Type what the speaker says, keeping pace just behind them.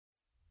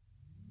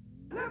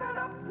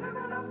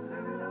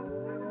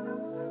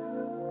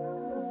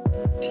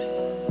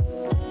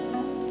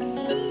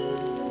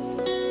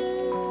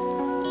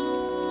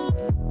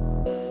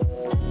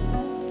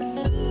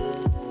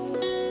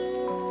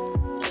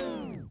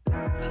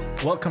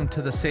Welcome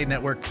to the Say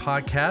Network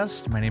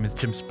podcast. My name is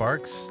Jim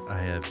Sparks. I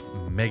have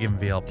Megan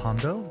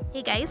Villalpando.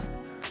 Hey, guys.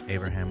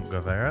 Abraham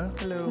Guevara.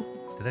 Hello.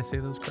 Did I say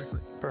those correctly?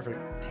 Perfect.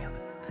 Damn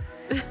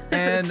it.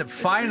 And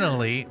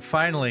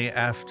finally,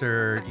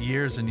 after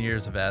years and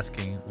years of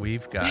asking,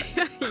 we've got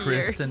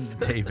Christin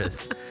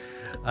Davis.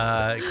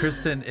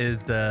 Christin is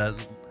the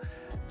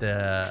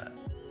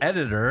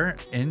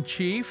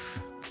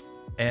editor-in-chief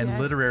and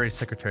literary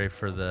secretary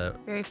for the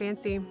very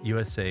fancy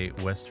USA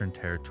Western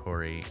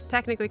Territory.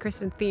 Technically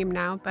Christin Thieme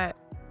now, but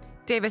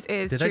Davis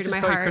is Did true I just to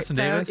my call you heart. Christin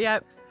Davis?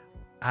 Yep.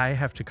 I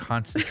have to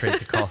concentrate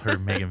to call her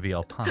Megan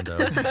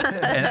Villalpando.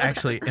 And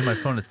actually, in my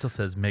phone, it still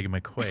says Megan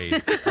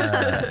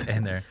McQuaid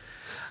in there.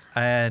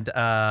 And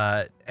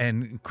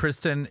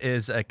Christin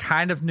is a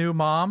kind of new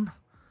mom.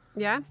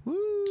 Yeah.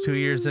 2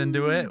 years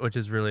into it, which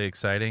is really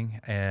exciting.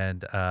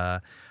 And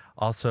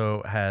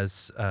also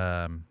has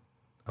a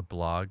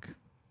blog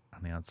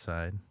on the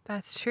outside.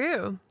 That's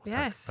true.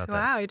 Yes.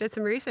 Wow. You did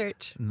some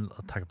research.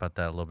 I'll talk about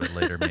that a little bit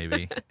later,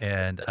 maybe.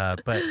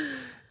 But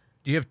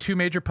you have two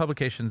major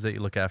publications that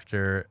you look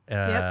after.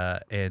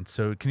 And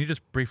so can you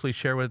just briefly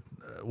share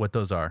what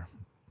those are?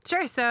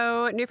 Sure.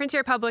 So New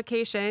Frontier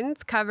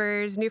Publications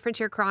covers New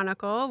Frontier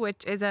Chronicle,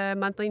 which is a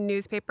monthly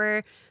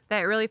newspaper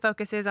that really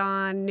focuses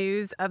on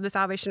news of the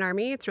Salvation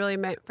Army. It's really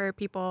meant for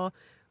people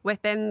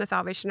within the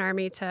Salvation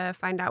Army to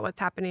find out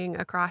what's happening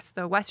across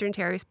the Western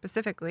Territory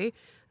specifically,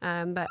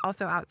 but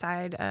also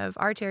outside of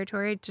our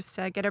territory, just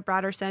to get a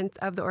broader sense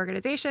of the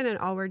organization and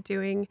all we're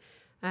doing,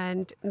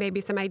 and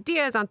maybe some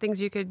ideas on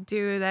things you could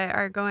do that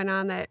are going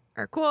on that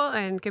are cool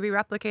and could be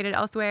replicated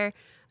elsewhere,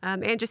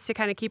 and just to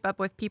kind of keep up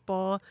with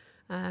people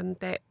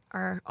that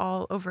are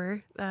all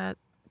over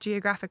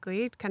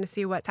geographically, to kind of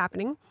see what's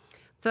happening.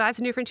 So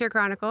that's New Frontier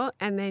Chronicle.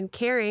 And then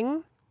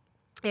Caring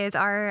is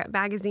our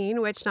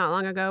magazine, which not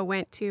long ago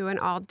went to an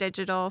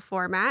all-digital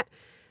format.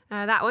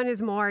 That one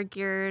is more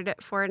geared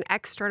for an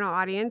external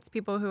audience,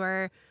 people who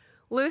are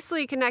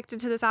loosely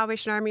connected to the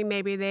Salvation Army.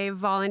 Maybe they've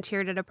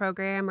volunteered at a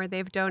program or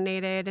they've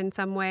donated in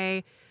some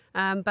way,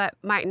 but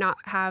might not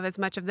have as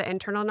much of the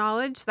internal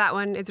knowledge. That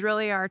one is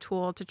really our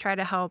tool to try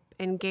to help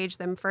engage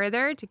them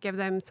further, to give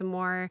them some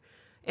more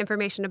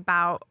information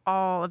about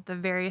all of the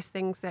various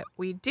things that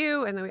we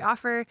do and that we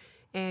offer,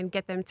 and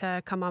get them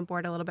to come on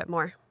board a little bit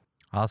more.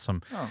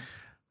 Awesome.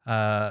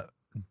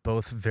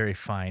 Both very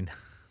fine.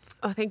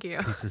 Oh, thank you.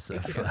 Pieces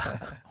of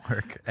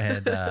work.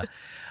 And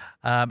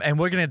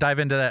we're going to dive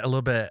into that a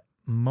little bit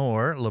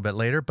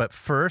later. But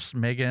first,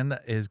 Megan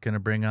is going to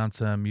bring on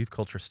some youth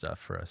culture stuff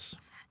for us.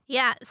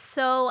 Yeah,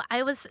 so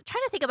I was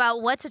trying to think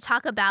about what to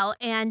talk about,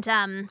 and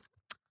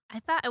I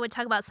thought I would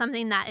talk about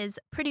something that is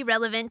pretty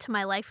relevant to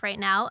my life right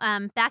now.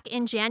 Back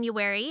in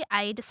January,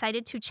 I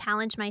decided to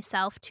challenge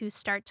myself to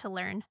start to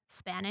learn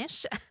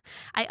Spanish.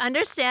 I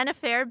understand a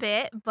fair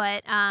bit,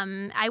 but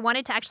I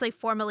wanted to actually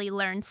formally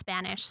learn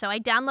Spanish. So I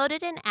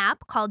downloaded an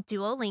app called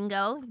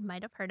Duolingo. You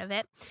might have heard of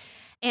it.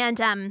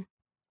 And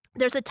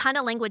there's a ton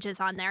of languages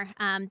on there.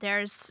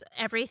 There's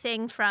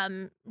everything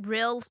from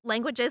real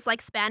languages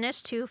like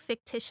Spanish to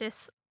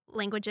fictitious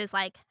languages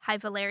like High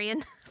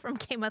Valerian from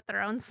Game of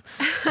Thrones.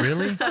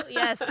 Really? So,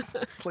 yes.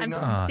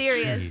 Klingon. I'm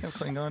serious.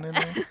 Klingon in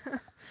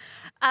there?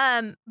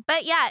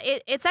 But yeah,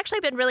 it's actually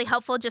been really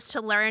helpful just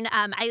to learn.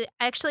 I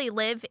actually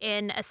live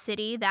in a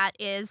city that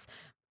is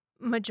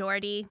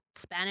majority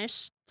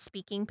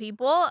Spanish-speaking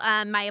people.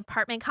 My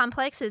apartment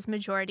complex is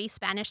majority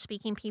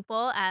Spanish-speaking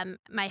people.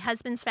 My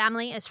husband's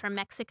family is from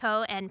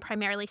Mexico and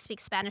primarily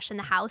speaks Spanish in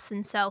the house.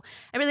 And so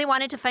I really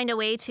wanted to find a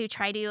way to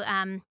try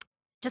to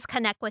just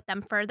connect with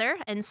them further.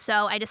 And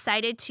so I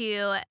decided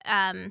to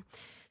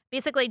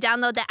basically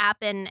download the app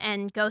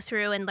and go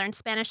through and learn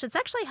Spanish. It's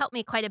actually helped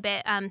me quite a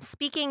bit.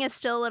 Speaking is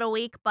still a little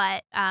weak,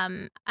 but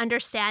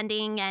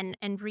understanding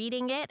and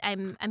reading it,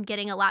 I'm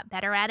getting a lot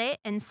better at it.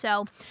 And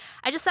so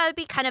I just thought it'd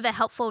be kind of a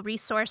helpful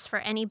resource for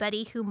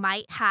anybody who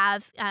might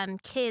have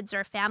kids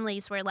or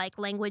families where like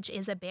language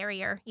is a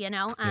barrier,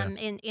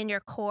 in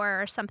your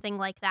core or something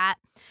like that.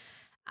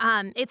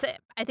 I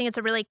think it's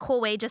a really cool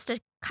way just to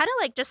kind of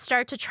like just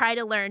start to try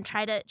to learn,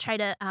 try to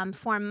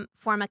form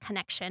a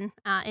connection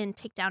and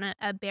take down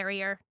a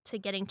barrier to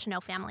getting to know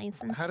families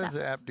and How stuff. does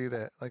the app do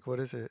that? Like, what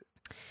is it?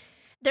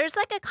 There's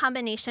like a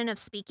combination of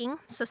speaking.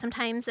 So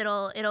sometimes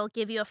it'll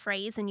give you a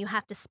phrase and you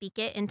have to speak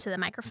it into the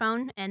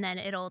microphone, and then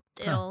it'll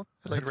Like kind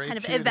of rates you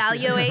to see-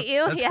 evaluate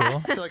you. That's Yeah.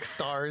 cool. It's like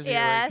stars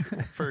Yeah.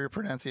 for your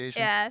pronunciation.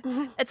 Yeah.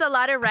 It's a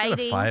lot of I got a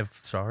writing. 5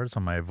 stars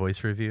on my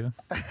voice review.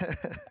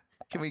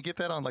 Can we get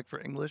that on like for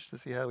English to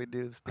see how we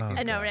do speaking?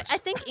 I know, right? gosh. I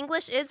think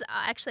English is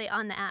actually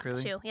on the app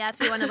Really? too. Yeah, if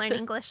you want to learn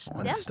English.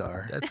 One Yeah.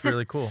 star. That's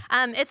really cool.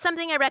 It's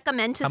something I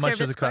recommend to How Service much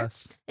does it Corps.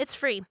 cost? It's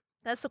free.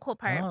 That's the cool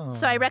part.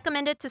 So I Oh.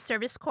 recommend it to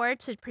Service Corps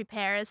to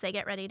prepare as they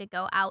get ready to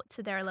go out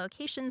to their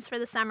locations for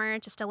the summer,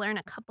 just to learn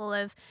a couple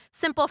of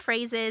simple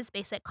phrases,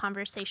 basic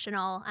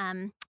conversational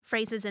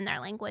phrases in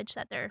their language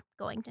that they're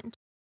going into.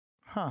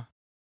 Huh.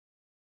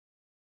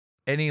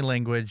 any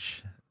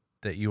language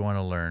that you want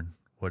to learn,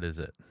 what is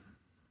it?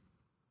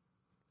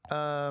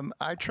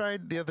 I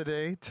tried the other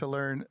day to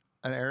learn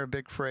an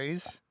Arabic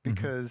phrase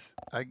because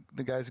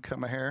the guys who cut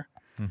my hair,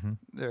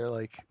 they're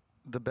like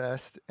the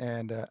best,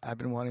 and I've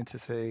been wanting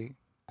to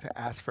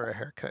ask for a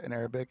haircut in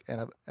Arabic,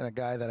 and a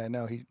guy that I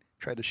know, he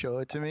tried to show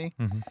it to me,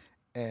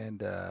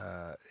 and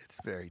it's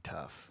very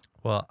tough.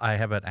 Well, I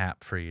have an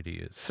app for you to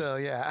use. So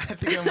yeah, I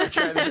think I'm gonna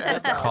try this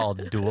app out. Called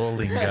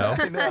Duolingo.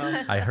 I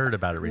know. I heard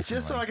about it recently.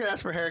 Just so I can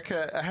ask for a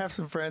haircut. I have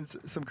some friends,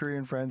 some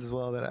Korean friends as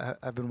well, that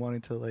I've been wanting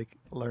to like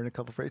learn a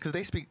couple phrases because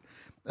they speak.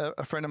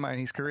 A friend of mine,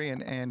 he's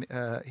Korean, and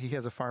he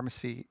has a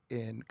pharmacy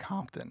in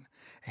Compton,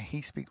 and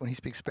when he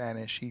speaks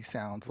Spanish, he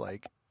sounds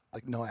like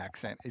no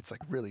accent. It's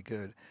like really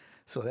good.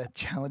 So that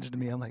challenged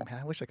me. I'm like,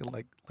 man, I wish I could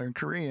like learn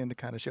Korean to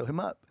kind of show him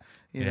up,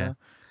 you know.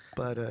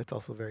 But it's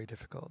also very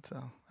difficult.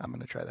 So I'm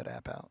gonna try that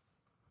app out.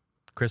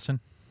 Christin?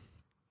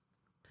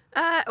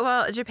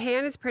 Well,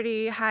 Japan is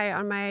pretty high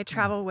on my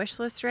travel wish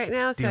list right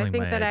now, so I Stealing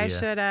think my that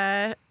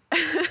idea.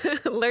 I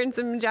should learn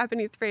some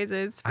Japanese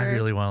phrases. I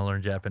really want to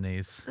learn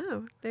Japanese.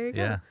 Oh, there you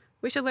go. Yeah.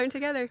 We should learn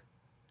together.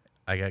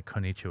 I got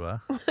konnichiwa.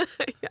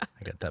 Yeah.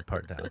 I got that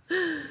part down.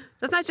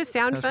 Doesn't that just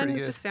sound That's fun? pretty It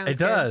good. just sounds It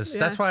good. does. Yeah.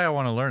 That's why I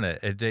want to learn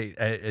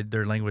it.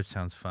 Their language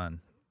sounds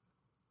fun.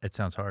 It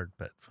sounds hard,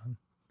 but fun.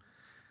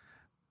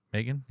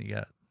 Megan, you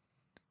got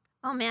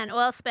Oh man,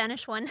 well,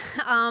 Spanish one.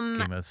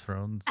 Game of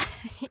Thrones?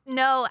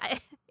 No,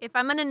 if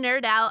I'm gonna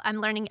nerd out,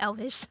 I'm learning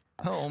Elvish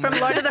Oh, from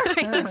man. Lord of the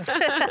Rings.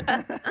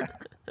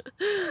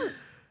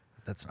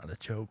 That's not a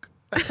joke.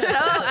 No,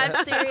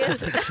 I'm serious.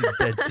 She's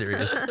dead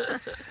serious.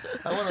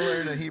 I want to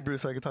learn a Hebrew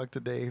so I can talk to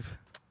Dave.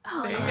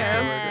 Oh, There you go.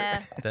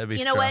 yeah. That'd be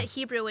You know strong. what?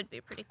 Hebrew would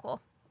be pretty cool.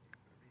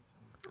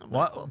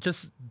 Well,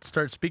 just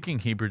start speaking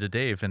Hebrew to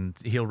Dave, and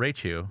he'll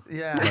rate you.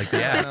 Yeah. Like the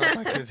I app. don't know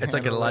if I could It's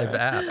like a handle live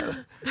that. app.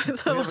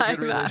 It's We a have a live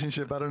good app.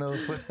 relationship. I don't know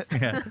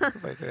Yeah.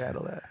 if I could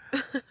handle that.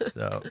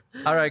 So,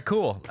 all right,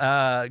 cool.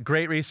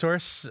 Great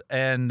resource,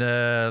 and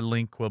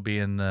link will be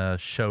in the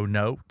show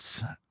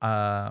notes.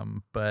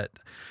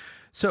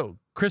 So,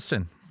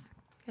 Christin,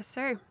 Yes,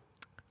 sir.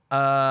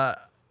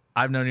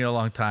 I've known you a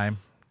long time,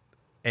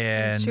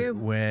 and true.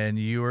 when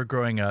you were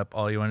growing up,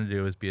 all you wanted to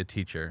do was be a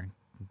teacher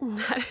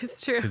That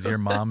is true. because your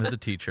mom is a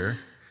teacher,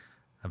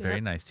 a very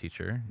Yep. nice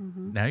teacher.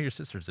 Now your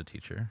sister's a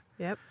teacher,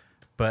 Yep.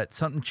 but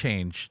something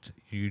changed.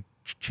 You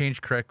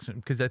changed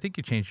because I think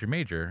you changed your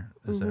major.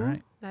 Is that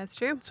right? That's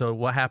true. So,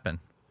 what happened?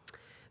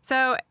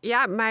 So,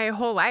 yeah, my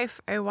whole life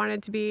I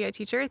wanted to be a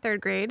teacher,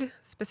 third grade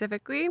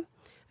specifically.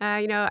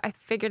 I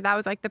figured that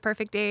was like the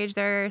perfect age.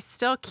 They're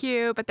still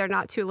cute, but they're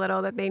not too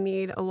little that they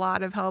need a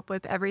lot of help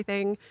with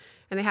everything.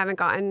 And they haven't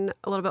gotten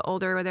a little bit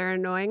older where they're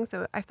annoying.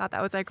 So I thought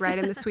that was like right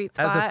in the sweet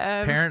As spot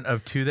a of parent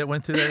of two that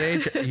went through that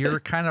age, you're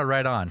kind of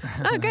right on.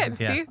 Oh, good.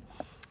 Yeah. See?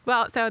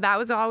 Well, so that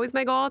was always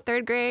my goal.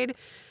 Third grade,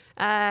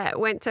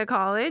 went to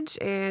college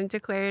and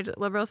declared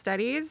liberal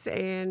studies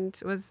and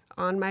was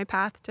on my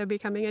path to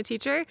becoming a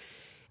teacher.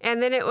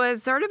 And then it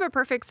was sort of a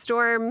perfect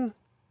storm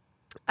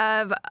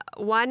of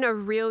one, a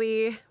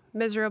really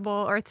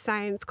miserable earth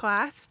science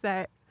class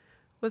that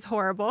was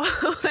horrible.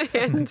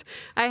 And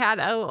I had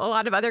a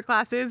lot of other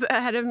classes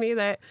ahead of me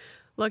that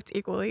looked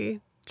equally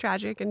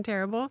tragic and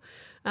terrible.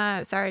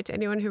 Sorry to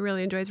anyone who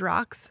really enjoys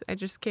rocks. I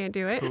just can't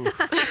do it.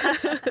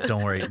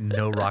 Don't worry,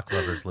 no rock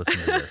lovers listen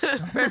to this.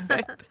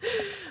 Perfect.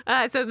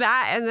 So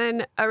that, and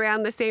then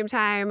around the same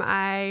time,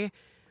 I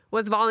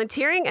was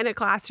volunteering in a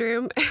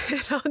classroom,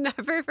 and I'll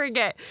never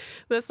forget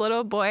this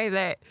little boy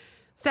that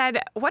said,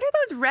 "What are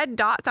those red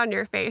dots on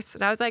your face?"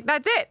 And I was like,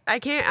 "That's it.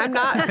 I'm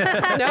not,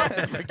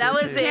 nope, That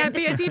was can't it.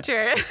 be a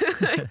teacher.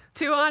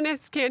 Too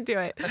honest, can't do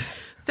it."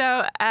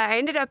 So I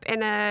ended up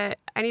I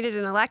needed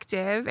an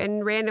elective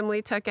and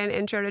randomly took an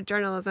intro to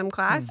journalism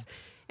class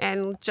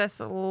and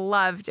just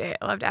loved it.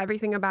 Loved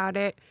everything about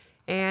it.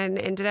 And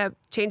ended up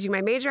changing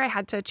my major. I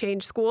had to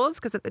change schools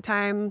because at the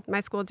time my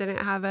school didn't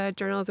have a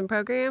journalism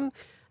program.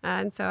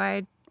 And so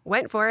I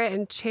went for it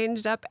and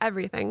changed up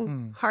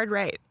everything. Hard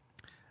right.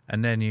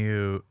 And then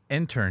you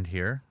interned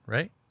here,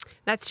 right?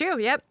 That's true.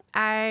 Yep.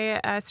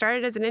 I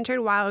started as an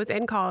intern while I was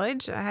in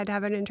college. I had to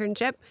have an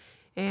internship.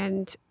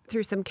 And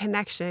through some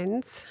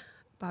connections,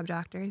 Bob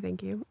Doctor,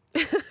 thank you,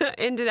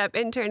 ended up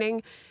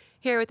interning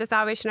here with the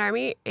Salvation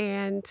Army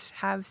and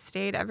have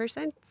stayed ever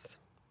since.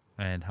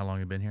 And how long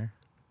have you been here?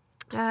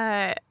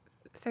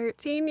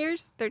 13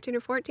 years, 13 or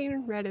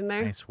 14, right in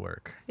there. Nice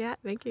work. Yeah,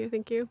 thank you.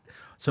 Thank you.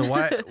 So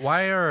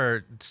why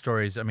are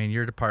stories, I mean,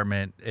 your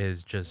department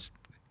is just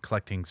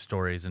collecting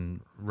stories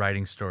and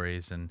writing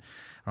stories and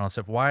all that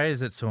stuff. Why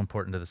is it so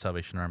important to the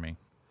Salvation Army?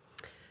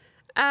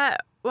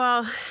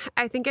 Well,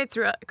 I think it's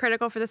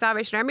critical for the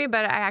Salvation Army,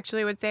 but I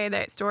actually would say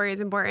that story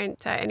is important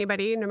to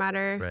anybody, no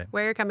matter Right.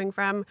 where you're coming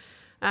from.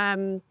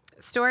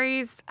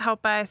 Stories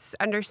help us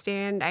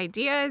understand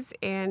ideas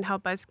and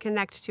help us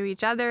connect to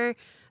each other.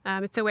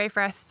 It's a way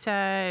for us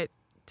to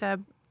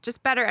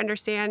just better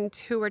understand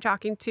who we're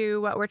talking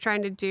to, what we're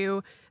trying to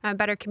do,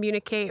 better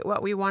communicate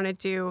what we want to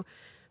do.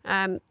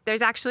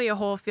 There's actually a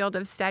whole field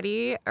of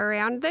study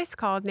around this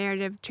called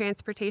narrative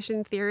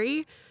transportation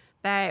theory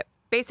that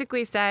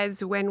basically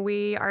says when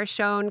we are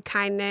shown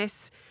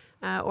kindness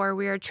or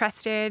we are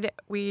trusted,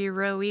 we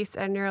release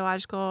a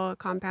neurological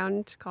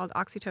compound called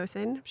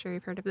oxytocin. I'm sure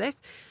you've heard of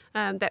this.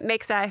 That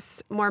makes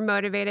us more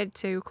motivated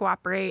to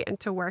cooperate and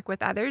to work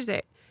with others.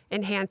 It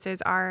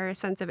enhances our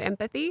sense of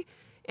empathy.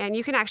 And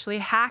you can actually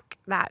hack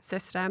that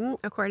system,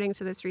 according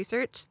to this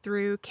research,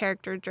 through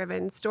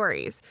character-driven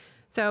stories.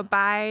 So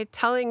by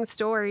telling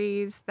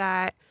stories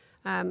that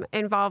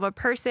involve a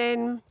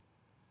person,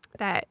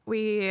 that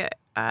we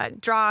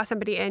draw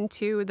somebody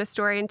into the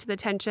story, into the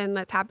tension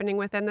that's happening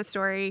within the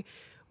story,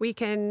 we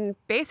can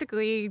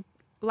basically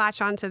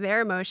latch onto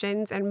their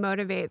emotions and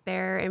motivate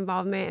their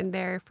involvement and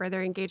their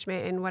further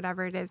engagement in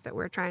whatever it is that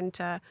we're trying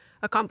to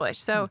accomplish.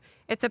 So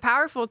it's a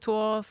powerful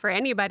tool for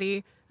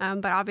anybody,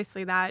 but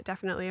obviously that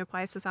definitely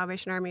applies to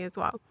Salvation Army as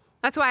well.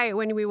 That's why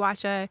when we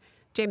watch a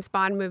James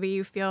Bond movie,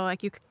 you feel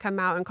like you can come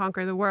out and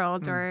conquer the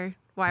world, or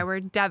why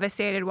we're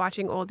devastated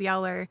watching Old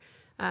Yeller.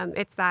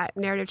 It's that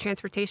narrative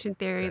transportation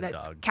theory Dead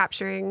that's dog.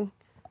 capturing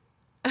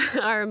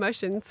our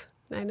emotions.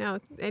 I know.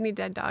 Any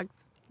dead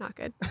dogs, not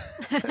good.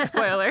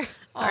 Spoiler.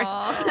 Sorry.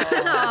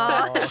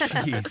 Oh,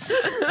 jeez.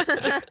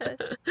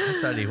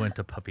 I thought he went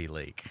to Puppy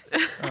Lake.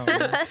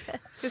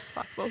 It's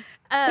possible.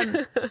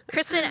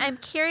 Christin, I'm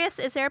curious,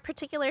 is there a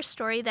particular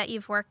story that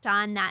you've worked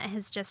on that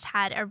has just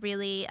had a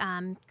really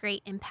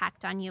great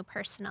impact on you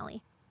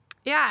personally?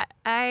 Yeah,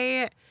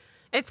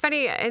 it's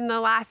funny, in the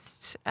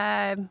last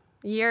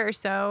year or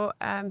so,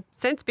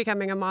 since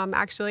becoming a mom,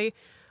 actually,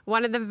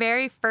 one of the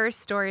very first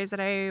stories that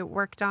I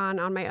worked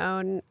on my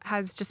own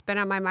has just been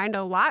on my mind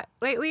a lot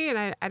lately,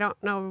 and I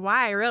don't know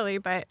why, really,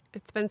 but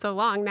it's been so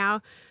long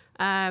now.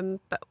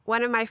 But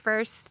one of my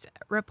first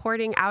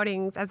reporting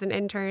outings as an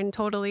intern,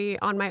 totally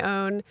on my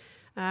own,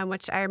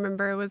 which I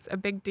remember was a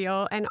big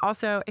deal. And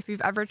also, if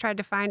you've ever tried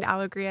to find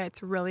Allegria,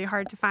 it's really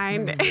hard to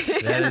find. That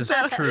is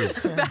true.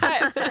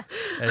 That is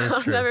true.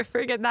 I'll never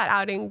forget that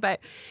outing.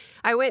 But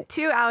I went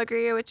to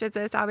Allegria, which is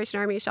a Salvation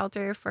Army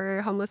shelter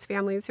for homeless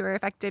families who are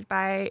affected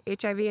by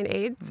HIV and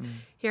AIDS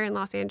here in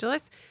Los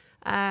Angeles.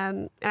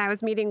 And I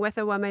was meeting with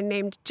a woman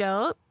named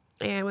Jill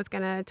and was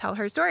going to tell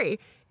her story.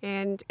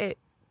 And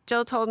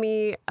Jill told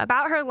me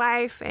about her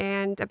life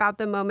and about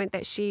the moment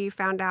that she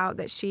found out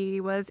that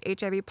she was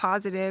HIV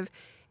positive,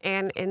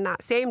 and in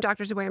that same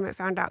doctor's appointment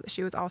found out that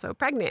she was also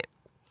pregnant.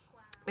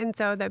 Wow. And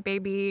so the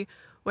baby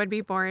would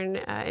be born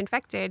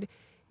infected.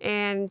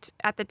 And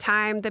at the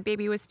time, the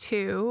baby was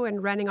 2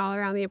 and running all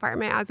around the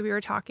apartment as we were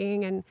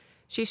talking. And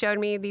she showed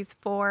me these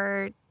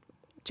 4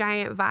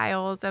 giant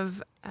vials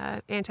of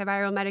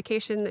antiviral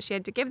medication that she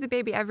had to give the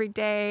baby every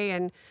day.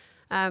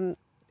 And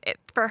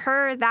for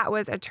her, that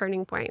was a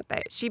turning point,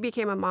 that she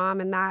became a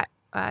mom, and that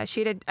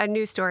she had a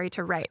new story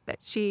to write, that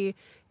she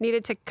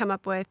needed to come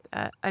up with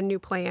a new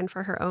plan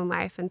for her own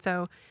life. And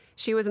so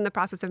she was in the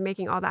process of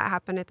making all that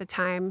happen at the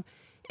time.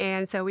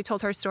 And so we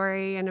told her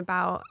story and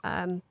about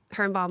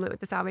her involvement with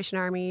the Salvation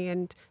Army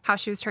and how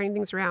she was turning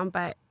things around.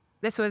 But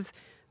this was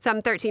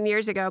some 13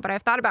 years ago. But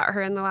I've thought about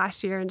her in the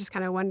last year and just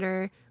kind of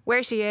wonder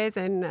where she is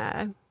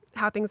and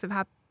how things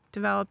have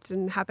developed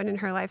and happened in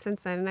her life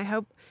since then. And I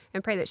hope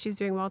and pray that she's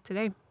doing well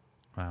today.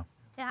 Wow.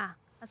 Yeah,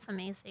 that's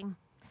amazing.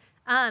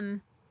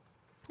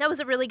 That was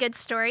a really good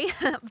story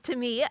to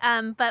me.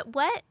 But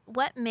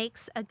what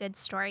makes a good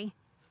story?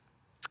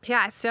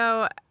 Yeah,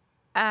 so,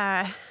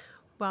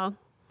 well,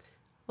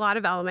 a lot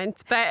of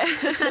elements, but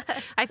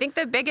I think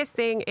the biggest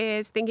thing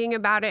is thinking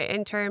about it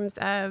in terms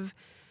of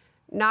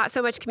not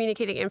so much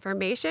communicating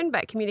information,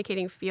 but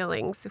communicating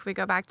feelings. If we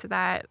go back to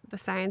that, the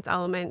science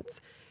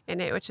elements in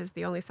it, which is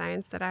the only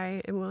science that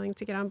I am willing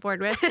to get on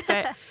board with,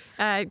 but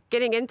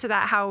getting into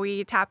that, how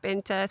we tap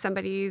into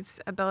somebody's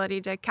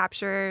ability to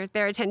capture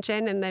their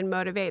attention and then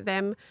motivate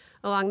them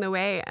along the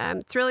way.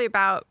 It's really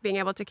about being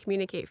able to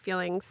communicate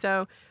feelings.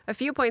 So a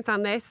few points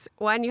on this.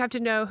 One, you have to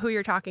know who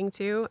you're talking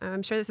to.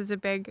 I'm sure this is a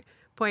big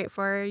point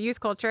for youth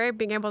culture,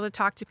 being able to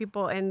talk to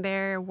people in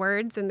their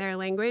words and their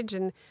language.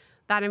 And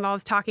that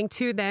involves talking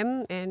to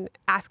them and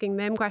asking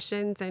them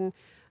questions and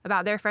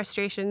about their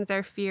frustrations,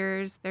 their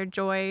fears, their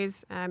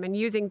joys, and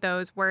using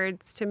those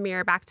words to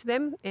mirror back to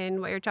them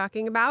in what you're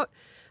talking about.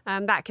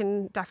 That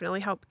can definitely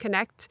help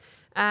connect.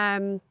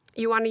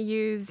 You want to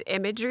use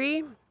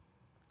imagery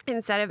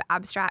instead of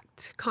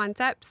abstract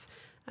concepts.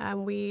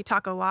 We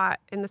talk a lot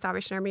in the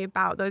Salvation Army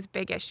about those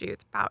big issues,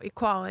 about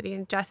equality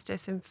and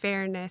justice and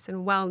fairness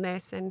and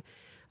wellness.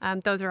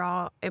 And those are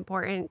all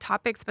important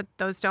topics, but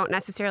those don't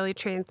necessarily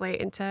translate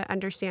into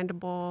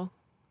understandable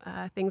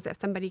things that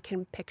somebody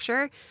can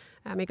picture.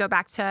 We go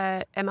back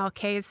to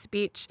MLK's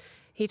speech.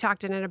 He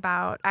talked in it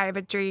about, I have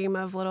a dream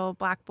of little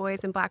black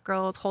boys and black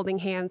girls holding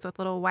hands with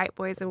little white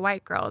boys and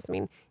white girls. I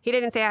mean, he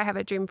didn't say I have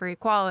a dream for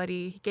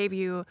equality. He gave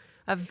you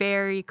a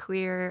very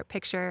clear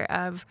picture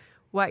of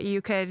what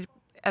you could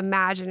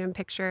imagine and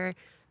picture,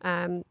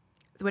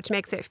 which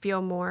makes it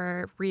feel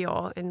more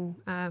real and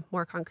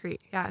more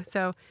concrete. Yeah,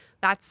 so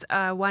that's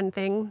one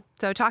thing.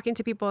 So talking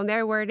to people in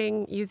their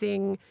wording,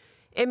 using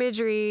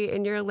imagery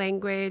in your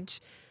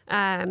language,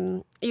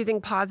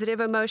 using positive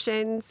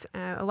emotions.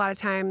 A lot of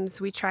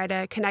times we try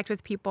to connect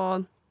with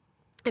people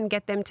and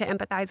get them to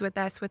empathize with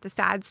us with the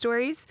sad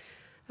stories.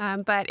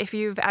 But if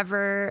you've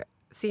ever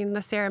seen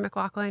the Sarah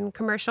McLachlan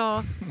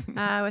commercial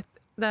with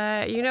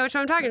you know which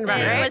one I'm talking about,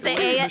 right? Was it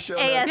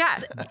ASPCA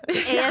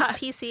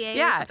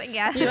or something?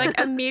 Yeah. You like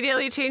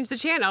immediately change the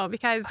channel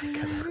because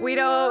we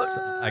don't.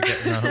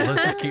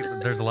 Let's just keep.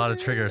 There's a lot of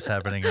triggers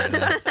happening right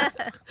now.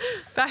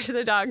 Back to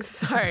the dogs.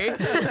 Sorry.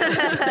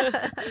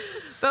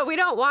 But we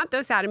don't want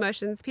those sad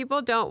emotions.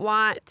 People don't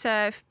want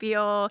to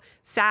feel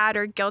sad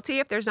or guilty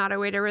if there's not a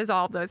way to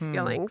resolve those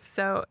feelings.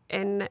 So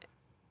in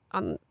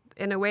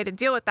a way to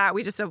deal with that,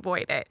 we just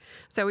avoid it.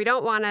 So we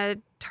don't want to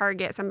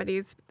target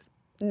somebody's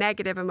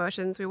negative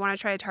emotions. We want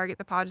to try to target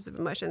the positive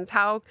emotions.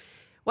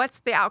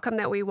 What's the outcome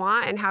that we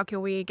want, and how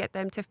can we get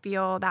them to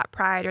feel that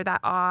pride or that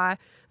awe,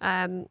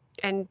 and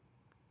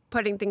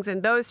putting things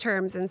in those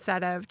terms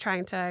instead of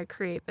trying to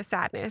create the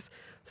sadness.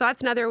 So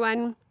that's another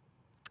one.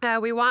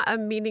 We want a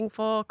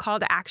meaningful call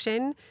to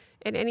action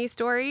in any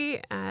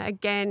story.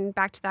 Again,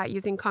 back to that,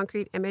 using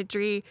concrete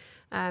imagery.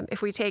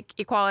 If we take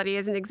equality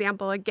as an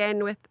example,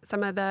 again, with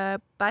some of the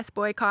bus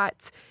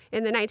boycotts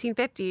in the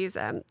 1950s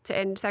to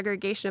end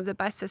segregation of the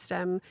bus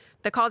system,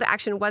 the call to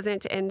action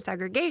wasn't to end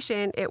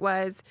segregation. It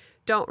was,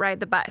 don't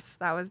ride the bus.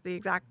 That was the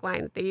exact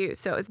line that they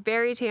used. So it was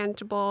very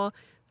tangible,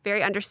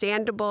 very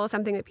understandable,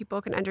 something that people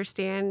can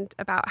understand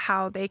about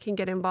how they can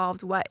get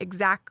involved, what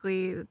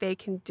exactly they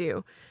can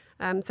do.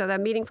 So the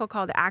meaningful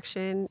call to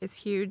action is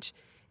huge.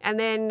 And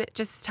then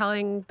just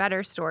telling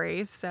better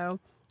stories.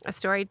 So a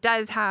story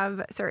does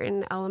have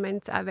certain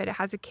elements of it. It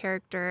has a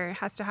character. It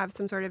has to have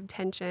some sort of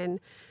tension.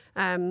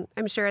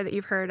 I'm sure that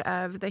you've heard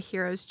of the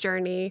hero's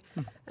journey,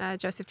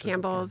 Joseph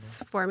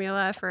Campbell's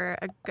formula for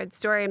a good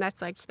story. And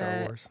that's like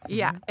Star Wars.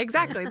 Yeah,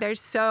 exactly.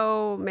 There's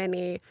so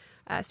many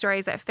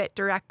stories that fit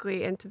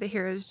directly into the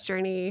hero's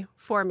journey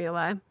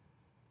formula.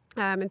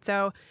 And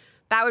so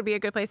that would be a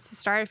good place to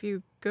start. If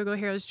you Google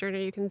hero's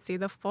journey, you can see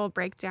the full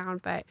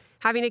breakdown. But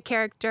having a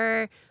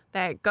character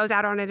that goes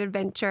out on an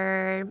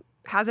adventure,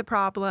 has a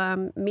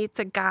problem, meets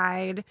a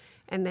guide,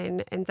 and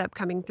then ends up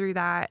coming through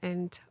that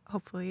and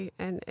hopefully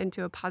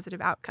into a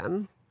positive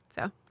outcome.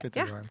 So gets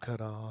his arm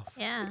cut off.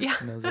 Yeah.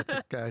 Knows that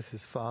the guy's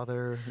his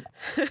father.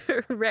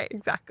 Right,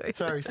 exactly.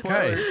 Sorry,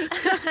 spoilers.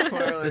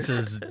 Spoilers.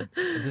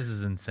 This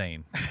is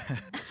insane.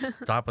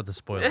 Stop with the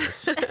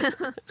spoilers.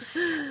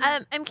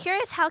 I'm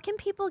curious, how can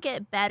people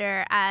get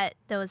better at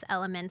those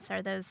elements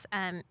or those,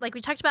 like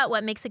we talked about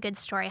what makes a good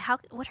story.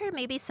 What are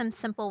maybe some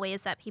simple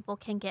ways that people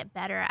can get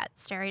better at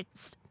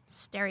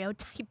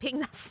stereotyping?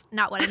 That's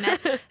not what I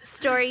meant.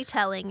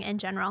 Storytelling in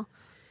general.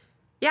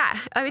 Yeah,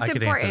 it's I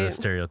could important. answer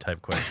the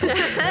stereotype question.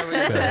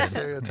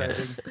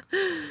 Stereotyping.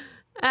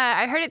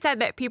 I heard it said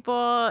that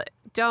people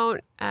don't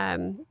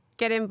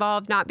get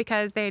involved not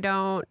because they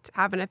don't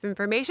have enough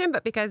information,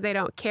 but because they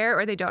don't care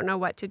or they don't know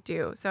what to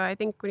do. So I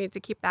think we need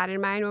to keep that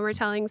in mind when we're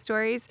telling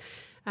stories.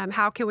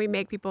 How can we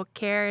make people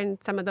care? And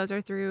some of those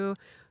are through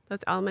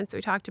those elements that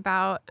we talked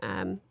about.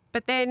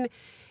 But then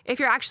if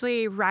you're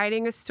actually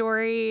writing a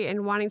story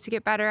and wanting to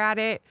get better at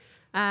it,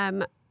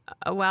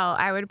 well,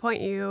 I would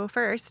point you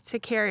first to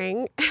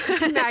Caring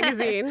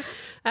magazine.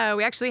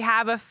 We actually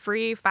have a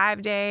free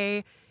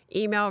 5-day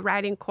email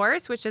writing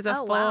course, which is a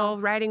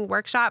full writing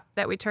workshop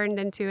that we turned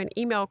into an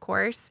email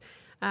course,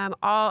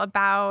 all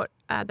about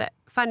the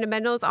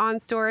fundamentals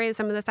on story,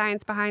 some of the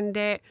science behind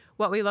it,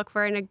 what we look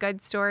for in a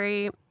good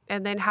story,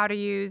 and then how to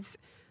use.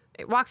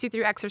 It walks you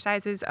through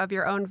exercises of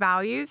your own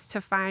values to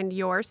find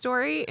your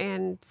story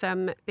and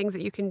some things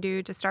that you can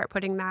do to start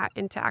putting that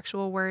into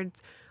actual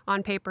words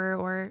on paper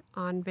or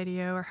on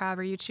video or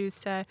however you choose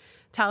to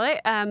tell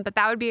it. But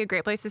that would be a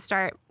great place to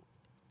start.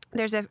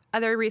 There's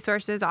other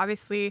resources.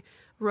 Obviously,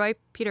 Roy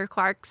Peter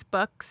Clark's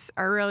books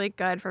are really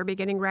good for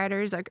beginning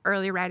writers, like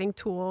early writing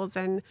tools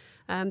and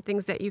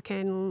things that you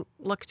can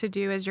look to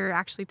do as you're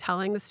actually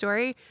telling the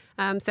story.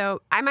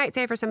 So I might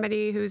say for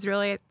somebody who's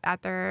really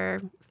at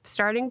their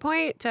starting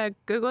point to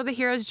Google the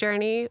hero's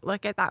journey,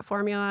 look at that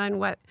formula and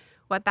what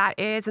that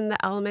is and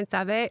the elements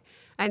of it,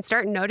 and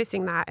start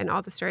noticing that in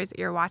all the stories that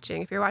you're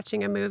watching. If you're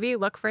watching a movie,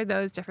 look for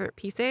those different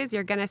pieces.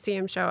 You're going to see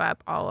them show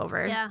up all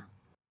over. Yeah.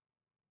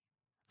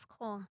 That's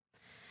cool.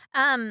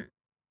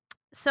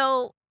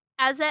 So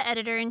as the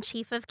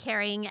editor-in-chief of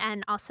Caring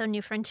and also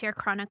New Frontier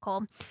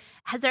Chronicle,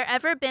 has there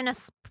ever been a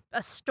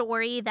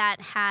story that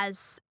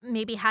has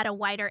maybe had a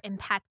wider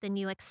impact than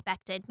you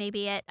expected?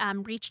 Maybe it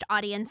reached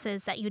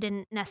audiences that you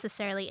didn't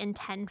necessarily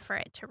intend for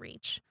it to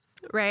reach?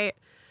 Right.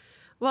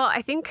 Well,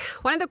 I think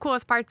one of the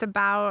coolest parts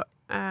about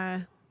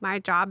my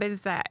job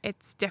is that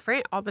it's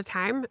different all the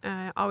time,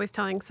 always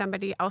telling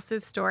somebody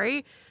else's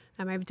story.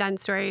 I've done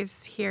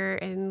stories here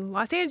in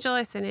Los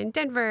Angeles and in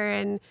Denver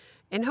and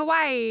in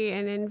Hawaii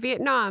and in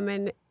Vietnam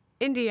and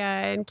India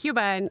and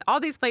Cuba and all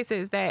these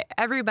places that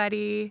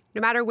everybody,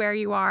 no matter where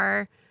you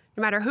are,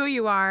 no matter who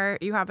you are,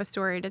 you have a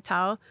story to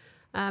tell.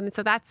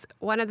 So that's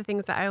one of the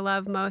things that I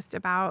love most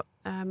about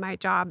my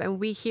job. And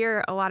we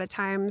hear a lot of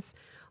times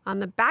on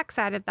the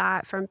backside of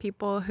that from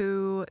people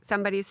who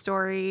somebody's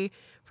story,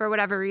 for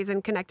whatever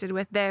reason, connected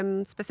with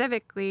them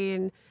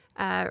specifically.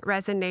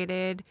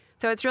 resonated.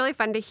 So it's really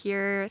fun to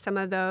hear some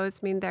of those.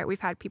 I mean, that we've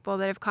had people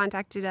that have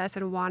contacted us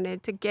and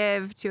wanted to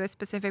give to a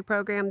specific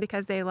program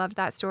because they loved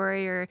that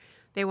story, or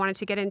they wanted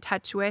to get in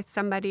touch with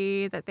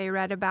somebody that they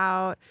read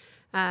about.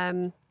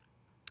 So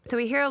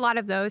we hear a lot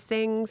of those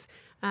things.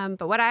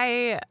 But what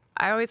I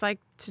always like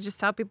to just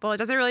tell people, it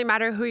doesn't really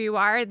matter who you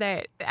are,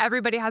 that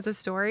everybody has a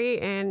story.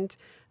 And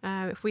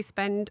if we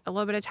spend a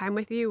little bit of time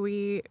with you,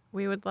 we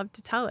would love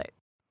to tell it.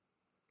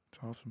 It's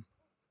awesome.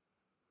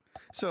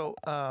 So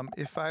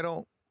if I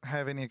don't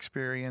have any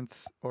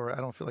experience, or I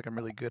don't feel like I'm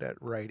really good at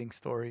writing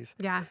stories,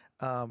 Yeah.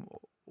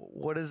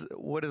 what is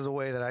a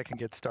way that I can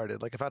get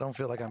started? Like if I don't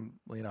feel like I'm,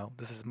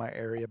 this is my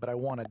area, but I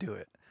want to do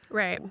it.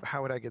 Right.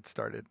 How would I get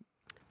started?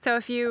 So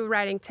a few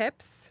writing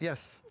tips.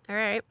 Yes. All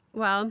right.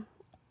 Well,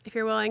 if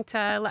you're willing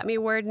to let me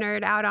word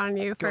nerd out on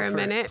you for Go a for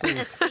it, minute.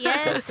 please.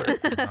 Yes.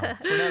 We're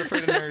not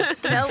afraid of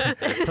nerds. Nope.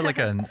 Put like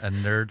a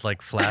nerd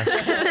like flash.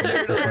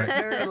 Nerd alert,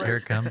 nerd alert. Here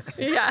it comes.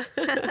 Yeah.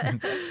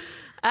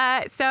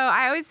 So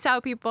I always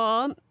tell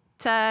people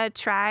to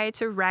try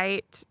to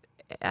write,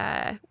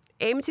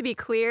 aim to be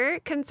clear,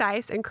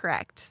 concise, and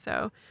correct.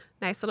 So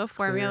nice little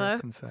formula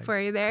concise, for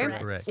you there.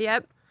 correct.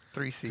 Yep.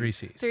 3 C's. 3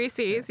 C's. 3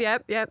 C's.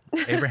 Yep.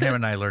 Abraham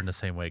and I learned the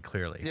same way,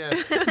 clearly.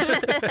 Yes.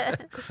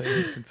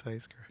 Clear,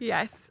 concise, correct.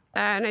 Yes.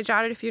 And I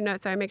jotted a few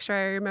notes so I make sure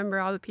I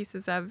remember all the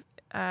pieces of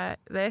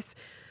this.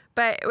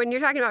 But when you're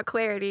talking about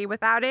clarity,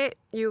 without it,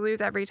 you lose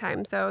every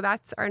time. So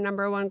that's our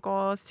number one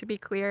goal, is to be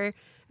clear. And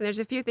there's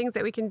a few things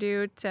that we can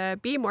do to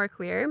be more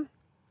clear.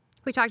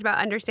 We talked about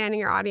understanding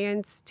your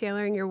audience,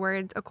 tailoring your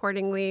words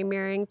accordingly,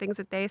 mirroring things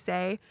that they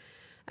say.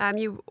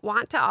 You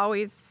want to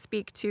always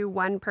speak to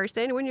one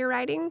person when you're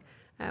writing.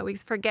 We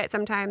forget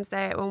sometimes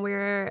that when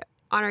we're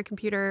on our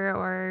computer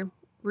or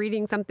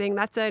reading something,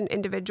 that's an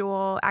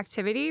individual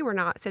activity. We're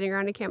not sitting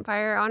around a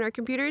campfire on our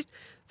computers.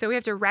 So we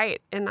have to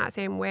write in that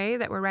same way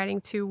that we're writing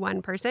to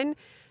one person.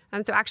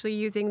 So actually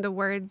using the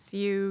words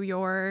you,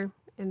 your,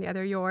 and the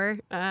other your,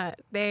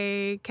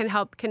 they can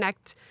help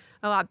connect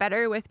a lot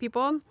better with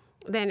people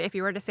than if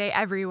you were to say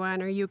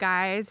everyone or you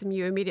guys, and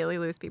you immediately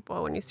lose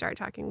people when you start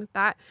talking with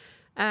that.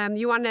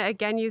 You want to,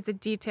 again, use the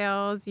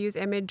details, use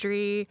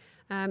imagery.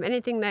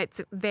 Anything that's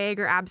vague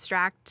or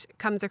abstract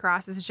comes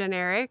across as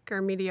generic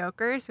or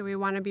mediocre. So we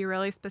want to be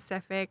really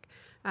specific,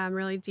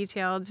 really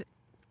detailed.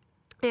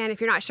 And if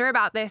you're not sure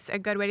about this, a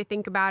good way to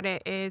think about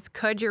it is,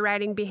 could your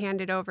writing be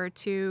handed over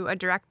to a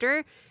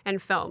director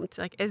and filmed?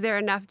 Like, is there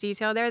enough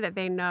detail there that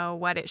they know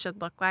what it should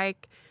look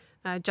like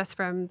just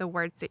from the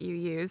words that you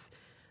use?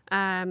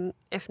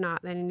 If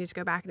not, then you need to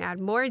go back and add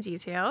more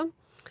detail.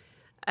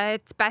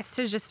 It's best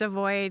to just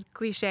avoid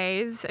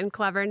cliches and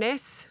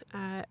cleverness.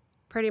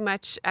 Pretty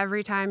much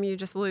every time you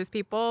just lose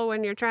people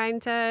when you're trying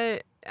to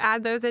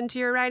add those into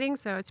your writing.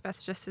 So it's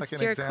best just to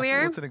steer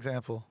clear. What's an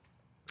example?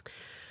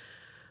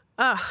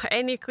 Oh,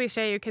 any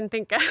cliche you can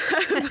think of.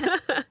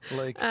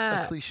 Like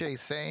a cliche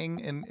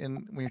saying in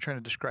when you're trying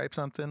to describe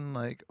something,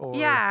 like, or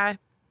yeah.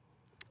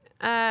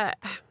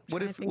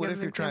 What if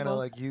you're trying to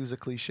like use a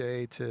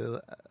cliche to?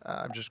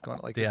 I'm just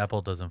going like the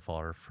apple doesn't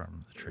fall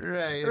from the tree.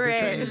 Right. If you're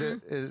trying to use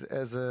it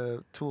as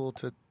a tool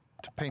to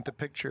paint the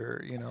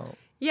picture,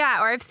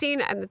 Yeah, or I've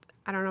seen, and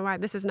I don't know why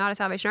this is not a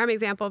Salvation Army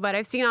example, but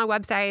I've seen on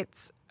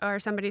websites, or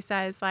somebody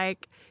says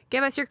like,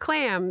 give us your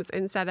clams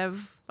instead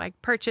of like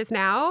purchase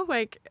now.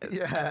 Like,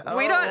 yeah.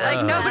 we don't,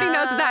 like, nobody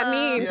knows what that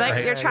means. Yeah,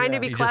 like, you're trying to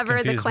be You just clever.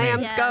 The confused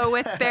clams me. go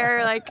with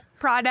their like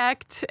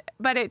product,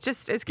 but it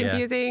just is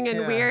confusing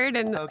and weird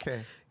and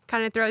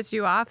kind of throws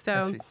you off.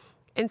 So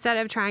instead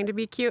of trying to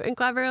be cute and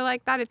clever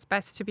like that, it's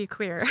best to be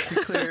clear. Be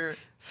clear.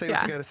 Say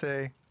what you got to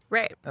say.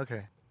 Right.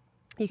 Okay.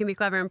 You can be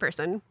clever in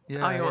person.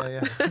 Yeah, all you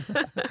want.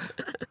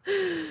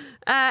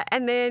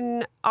 And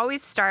then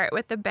always start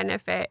with the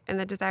benefit and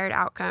the desired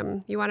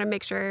outcome. You want to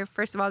make sure,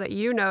 first of all, that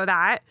you know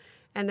that,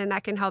 and then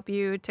that can help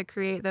you to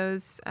create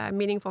those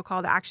meaningful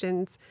call to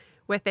actions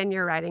within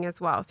your writing as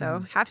well.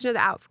 So have to know the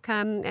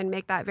outcome and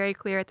make that very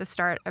clear at the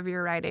start of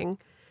your writing.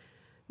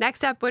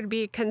 Next up would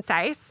be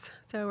concise.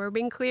 So we're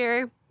being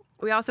clear.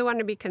 We also want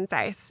to be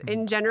concise.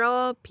 In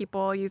general,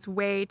 people use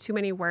way too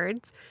many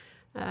words.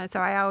 So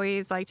I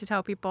always like to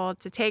tell people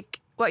to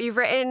take what you've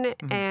written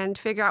and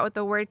figure out what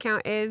the word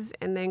count is,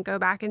 and then go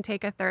back and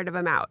take a third of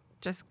them out.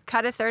 Just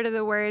cut a third of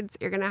the words.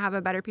 You're going to have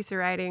a better piece of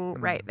writing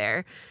right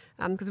there,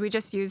 because we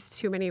just use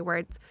too many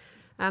words.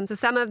 So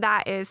some of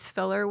that is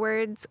filler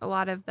words. A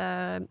lot of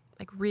the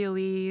like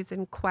reallys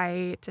and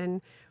quite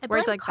and I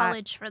words blame like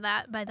college for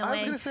that, by the way. I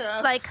was going to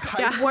say, like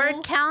high school,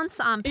 word counts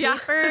on I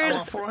papers.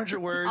 want 400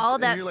 words. all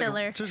and that you're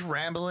filler. Like just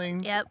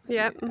rambling. Yep.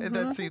 And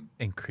that's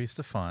Increase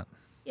the font.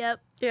 Yep.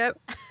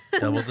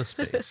 Double the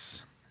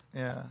space.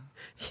 yeah.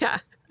 Yeah.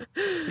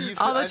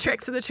 All the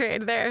tricks of the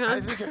trade there, huh? I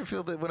think I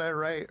feel that when I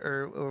write,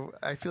 or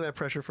I feel that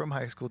pressure from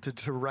high school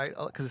to write,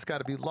 because it's got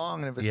to be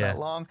long, and if it's not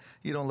long,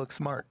 you don't look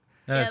smart.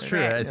 No, that's Yep. true.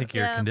 Right. I think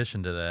you're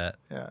conditioned to that.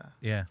 Yeah.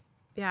 Yeah.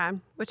 Yeah,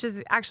 which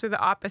is actually the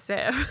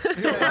opposite of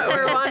what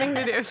we're wanting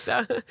to do.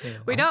 So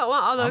we don't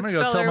want all those I'm going to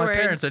go tell filler my words.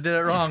 parents I did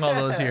it wrong all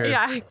those years.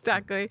 Yeah,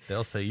 exactly.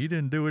 They'll say, you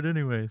didn't do it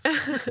anyways.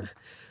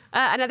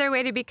 Another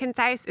way to be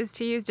concise is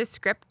to use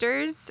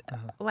descriptors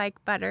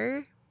like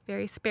butter,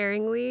 very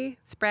sparingly.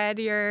 Spread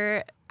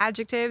your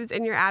adjectives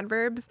and your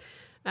adverbs.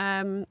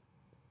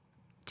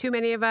 Too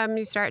many of them,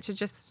 you start to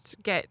just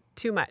get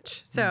too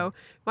much. So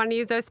want to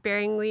use those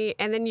sparingly,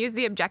 and then use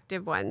the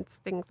objective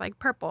ones, things like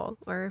purple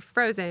or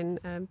frozen,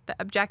 the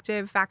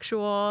objective,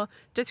 factual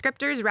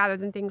descriptors rather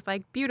than things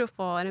like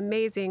beautiful and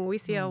amazing. We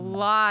see a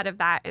lot of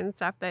that in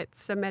stuff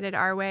that's submitted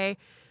our way,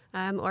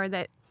 or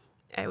that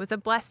it was a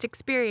blessed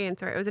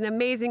experience or it was an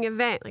amazing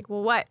event. Like,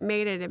 well, what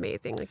made it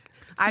amazing? Like,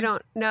 I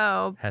don't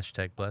know.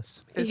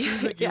 #blessed. It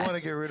seems like you Yes. want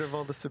to get rid of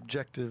all the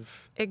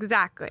subjective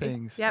Exactly.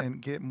 things Yep.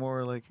 and get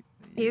more like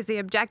Use the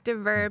objective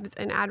verbs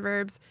and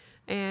adverbs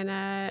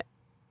and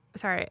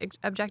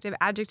objective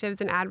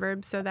adjectives and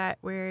adverbs so that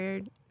we're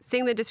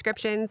seeing the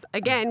descriptions.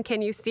 Again,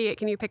 can you see it?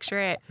 Can you picture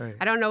it? Right.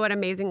 I don't know what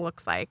amazing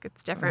looks like.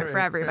 It's different for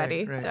Right,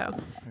 everybody. right. So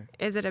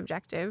is it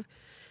objective?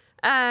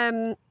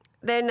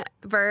 Then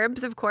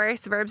verbs, of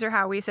course. Verbs are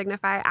how we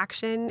signify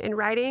action in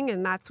writing,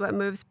 and that's what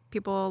moves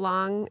people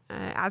along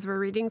as we're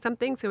reading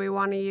something. So we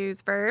want to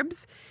use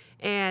verbs,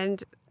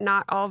 and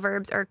not all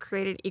verbs are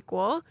created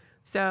equal.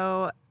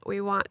 So we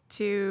want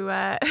to,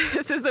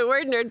 this is the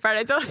word nerd part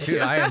I told you.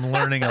 Dude, I am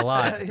learning a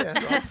lot. yeah,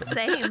 it's awesome.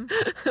 Same.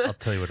 I'll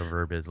tell you what a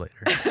verb is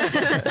later.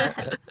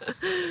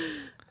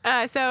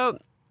 So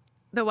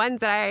the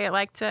ones that I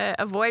like to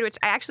avoid, which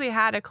I actually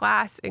had a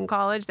class in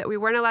college that we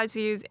weren't allowed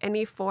to use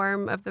any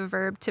form of the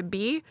verb to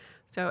be.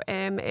 So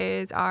am,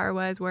 is, are,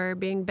 was, were,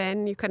 being,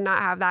 been. You could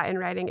not have that in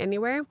writing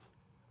anywhere,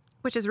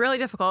 which is really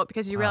difficult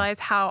because you realize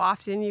how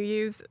often you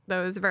use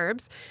those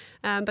verbs.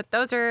 But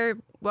those are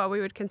what we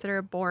would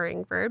consider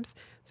boring verbs.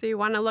 So you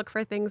want to look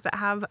for things that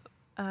have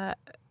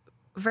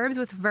verbs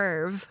with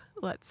verve,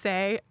 let's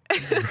say.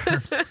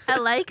 I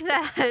like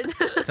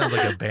that. Sounds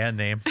like a band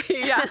name.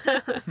 Yeah,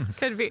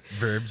 could be.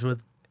 Verbs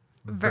with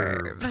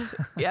Verb.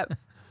 Yep.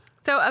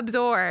 So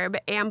absorb,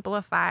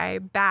 amplify,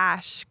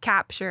 bash,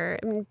 capture.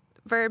 I mean,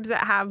 verbs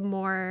that have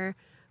more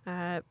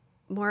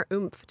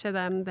oomph to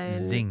them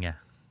than Zing.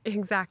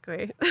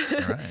 exactly. All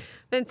right.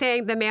 Than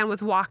saying the man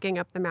was walking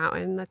up the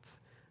mountain. That's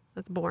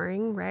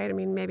boring, right? I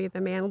mean, maybe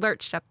the man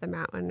lurched up the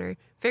mountain, or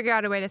figure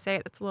out a way to say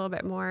it that's a little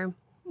bit more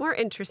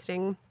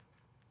interesting.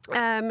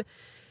 And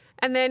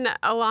then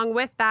along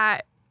with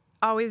that,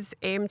 always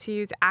aim to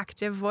use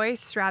active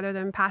voice rather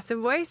than passive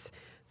voice.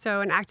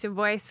 So an active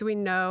voice, we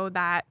know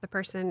that the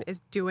person is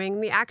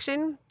doing the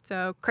action.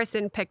 So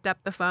Kristen picked up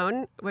the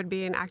phone would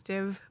be an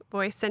active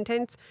voice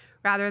sentence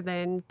rather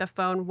than the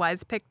phone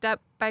was picked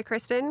up by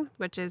Kristen,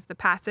 which is the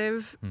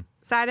passive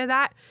side of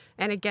that.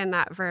 And again,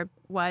 that verb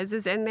was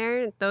is in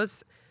there.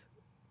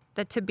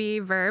 The to be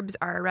verbs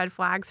are red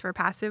flags for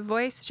passive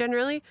voice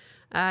generally.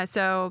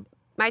 So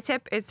my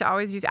tip is to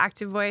always use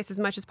active voice as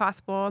much as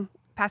possible.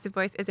 Passive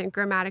voice isn't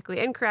grammatically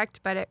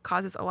incorrect, but it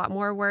causes a lot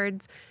more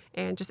words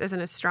and just isn't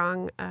as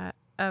strong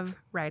of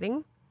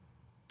writing.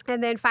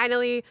 And then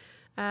finally,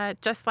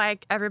 just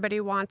like everybody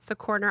wants the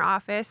corner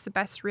office, the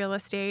best real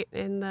estate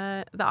in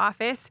the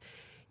office,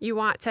 you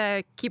want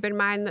to keep in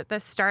mind that the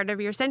start of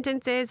your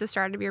sentences, the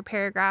start of your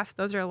paragraphs,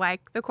 those are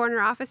like the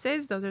corner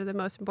offices. Those are the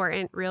most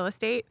important real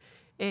estate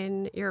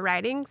in your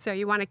writing. So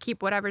you want to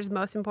keep whatever's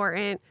most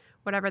important,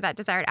 whatever that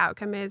desired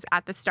outcome is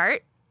at the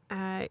start,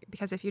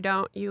 because if you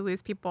don't, you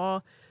lose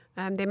people.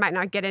 They might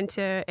not get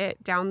into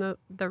it down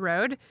the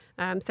road.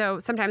 So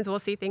sometimes we'll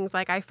see things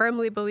like, I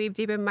firmly believe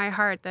deep in my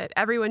heart that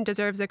everyone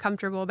deserves a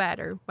comfortable bed,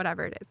 or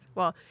whatever it is.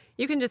 Well,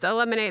 you can just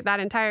eliminate that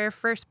entire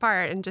first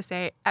part and just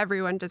say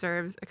everyone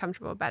deserves a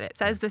comfortable bed. It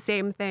says the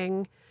same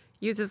thing,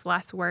 uses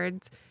less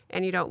words,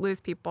 and you don't lose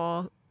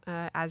people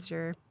as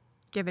you're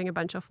giving a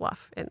bunch of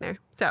fluff in there.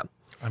 So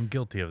I'm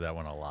guilty of that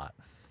one a lot.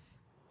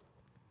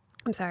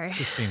 I'm sorry.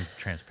 Just being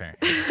transparent.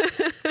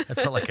 I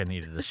felt like I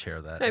needed to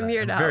share that. I'm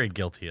here to very help.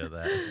 guilty of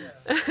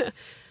that.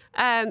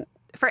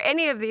 For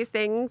any of these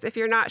things, if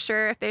you're not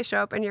sure if they show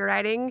up in your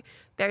writing,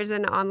 there's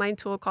an online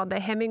tool called the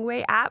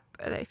Hemingway app.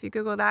 If you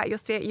Google that, you'll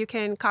see it. You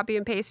can copy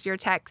and paste your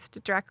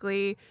text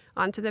directly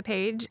onto the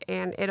page,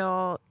 and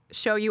it'll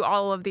show you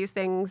all of these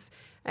things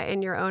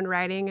in your own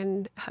writing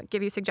and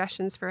give you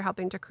suggestions for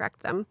helping to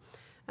correct them.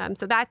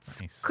 So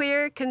that's Nice.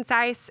 clear,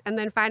 concise, and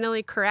then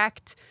finally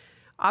correct.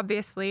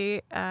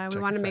 Obviously, we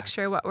want to make facts.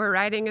 sure what we're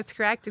writing is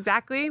correct.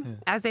 Exactly.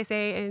 As they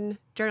say in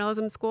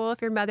journalism school, if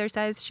your mother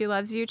says she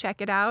loves you, check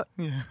it out.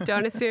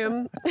 Don't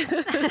assume.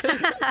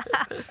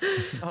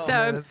 Oh, So-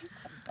 man, that's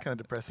kind of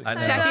depressing. I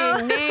know.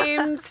 Checking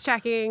names,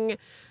 checking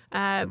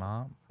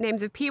Mom.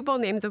 names of people,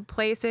 names of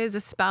places,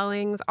 the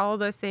spellings, all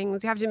those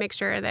things. You have to make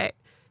sure that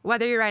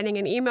whether you're writing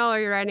an email or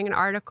you're writing an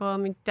article, I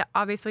mean,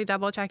 obviously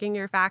double checking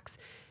your facts,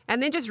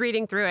 and then just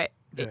reading through it.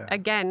 Yeah.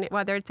 Again,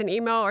 whether it's an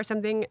email or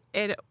something,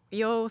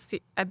 you'll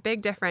see a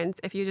big difference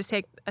if you just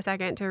take a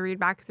second to read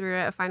back through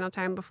it a final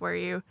time before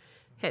you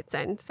hit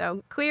send.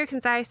 So clear,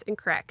 concise, and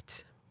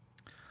correct.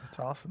 That's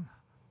awesome.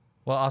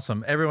 Well,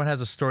 awesome. Everyone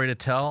has a story to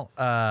tell.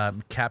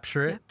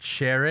 Capture it,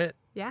 share it,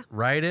 Yeah.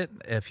 write it.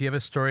 If you have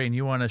a story and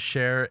you want to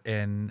share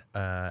in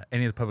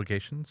any of the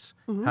publications,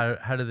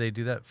 how do they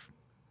do that?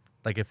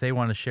 Like if they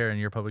want to share in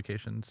your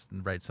publications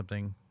and write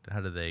something,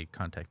 how do they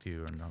contact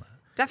you and all that?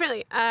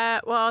 Definitely.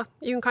 Well,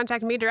 you can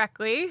contact me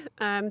directly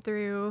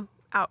through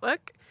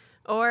Outlook,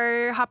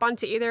 or hop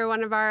onto either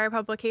one of our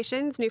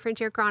publications,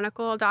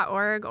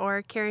 newfrontierchronicle.org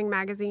or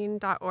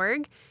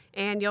caringmagazine.org,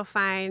 and you'll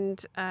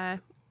find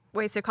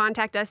ways to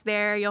contact us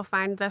there. You'll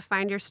find the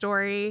Find Your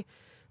Story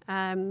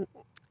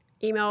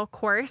email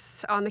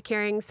course on the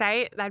Caring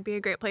site. That'd be a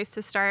great place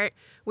to start.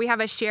 We have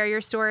a Share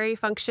Your Story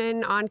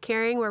function on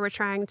Caring where we're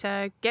trying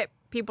to get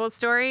people's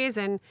stories,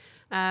 and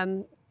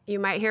you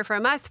might hear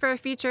from us for a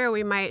feature.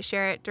 We might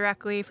share it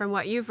directly from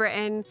what you've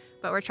written,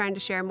 but we're trying to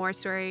share more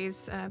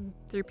stories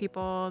through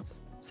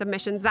people's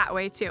submissions that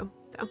way too.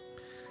 So,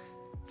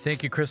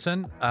 thank you,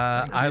 Christin.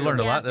 I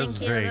learned a lot. That was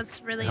very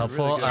That's really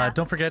helpful. Really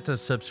Don't forget to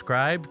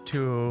subscribe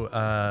to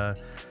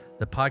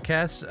the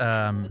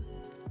podcast.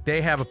 They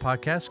have a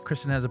podcast.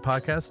 Christin has a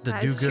podcast, the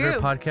That Do is Gooder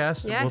true.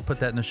 podcast. Yes. We'll put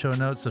that in the show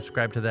notes.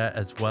 Subscribe to that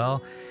as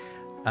well.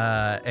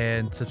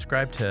 And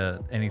subscribe to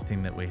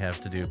anything that we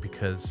have to do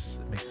because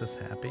it makes us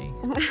happy.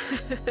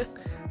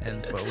 And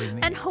it's what we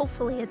need. And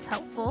hopefully it's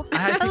helpful.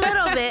 I A think-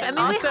 little bit. I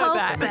mean, we Also hope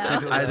that. Makes me so.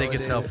 feel I think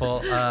it's validated.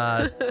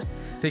 helpful.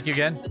 Thank you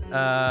again.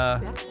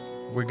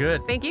 We're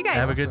good. thank you guys.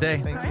 Have a good day.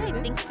 Thank All you.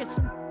 right. Thanks,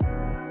 Kristen.